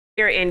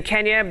Here in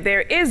Kenya,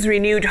 there is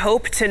renewed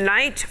hope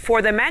tonight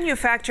for the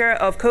manufacture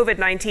of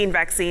COVID-19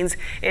 vaccines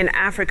in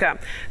Africa.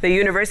 The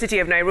University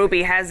of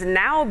Nairobi has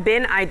now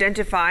been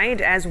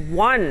identified as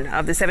one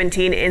of the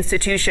 17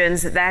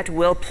 institutions that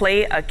will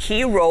play a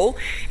key role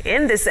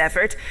in this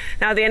effort.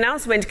 Now, the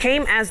announcement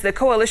came as the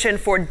Coalition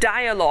for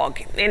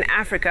Dialogue in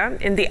Africa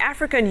in the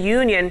African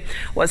Union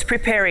was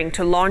preparing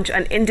to launch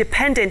an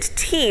independent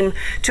team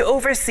to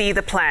oversee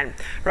the plan.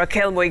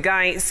 Raquel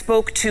Muigai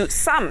spoke to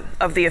some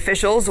of the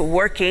officials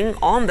working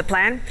on the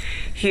plan.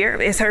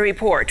 Here is her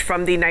report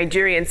from the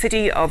Nigerian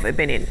city of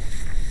Benin.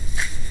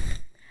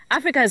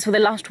 Africa has for the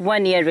last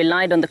 1 year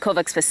relied on the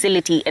COVAX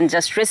facility and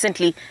just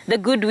recently the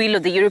goodwill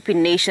of the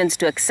European nations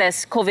to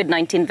access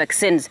COVID-19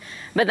 vaccines.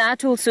 But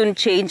that will soon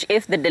change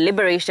if the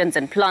deliberations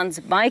and plans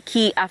by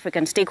key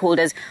African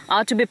stakeholders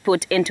are to be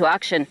put into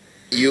action.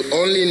 You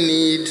only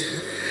need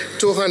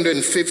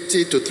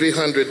 250 to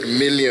 300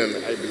 million,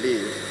 I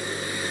believe,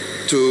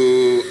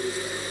 to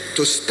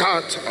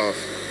start off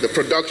the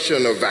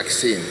production of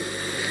vaccine.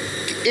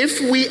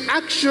 If we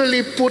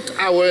actually put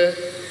our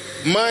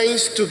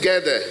minds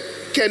together,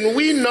 can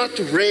we not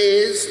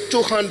raise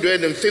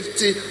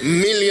 $250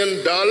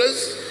 million?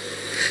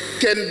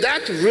 Can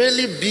that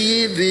really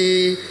be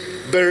the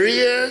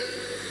barrier,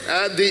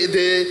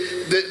 the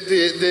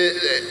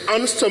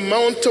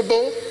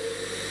unsurmountable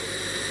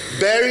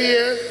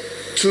barrier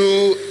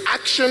to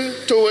action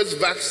towards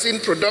vaccine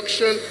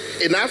production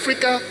in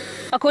Africa?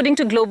 According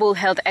to global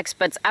health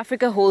experts,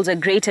 Africa holds a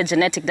greater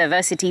genetic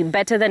diversity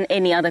better than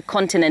any other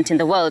continent in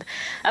the world,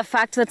 a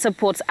fact that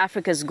supports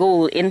Africa's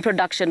goal in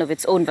production of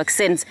its own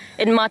vaccines.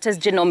 It matters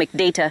genomic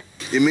data.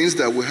 It means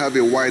that we have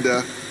a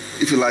wider,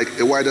 if you like,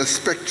 a wider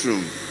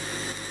spectrum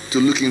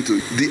to look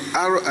into. The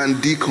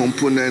R&D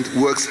component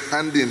works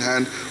hand in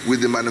hand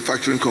with the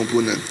manufacturing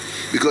component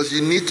because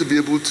you need to be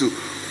able to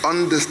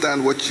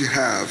understand what you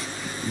have,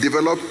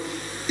 develop,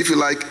 if you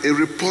like, a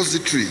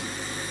repository.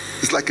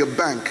 It's like a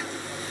bank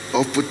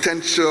of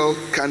potential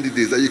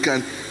candidates that you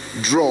can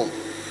draw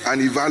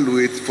and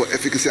evaluate for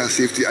efficacy and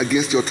safety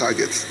against your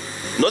targets.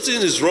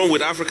 Nothing is wrong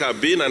with Africa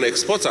being an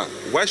exporter.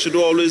 Why should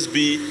we always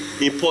be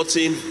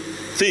importing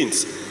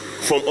things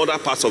from other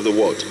parts of the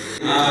world?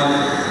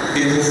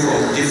 People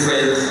from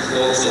different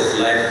walks of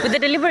life. With the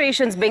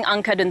deliberations being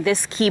anchored on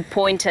this key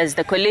pointers,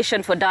 the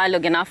Coalition for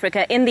Dialogue in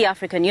Africa in the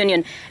African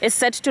Union is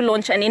set to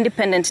launch an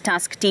independent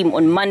task team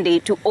on Monday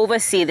to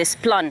oversee this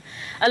plan.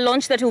 A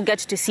launch that will get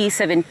to see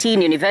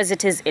 17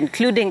 universities,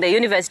 including the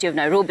University of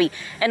Nairobi,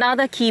 and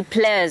other key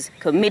players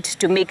commit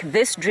to make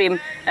this dream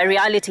a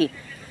reality.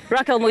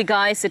 Raquel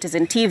Muigai,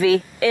 Citizen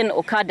TV in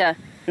CoDA,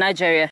 Nigeria.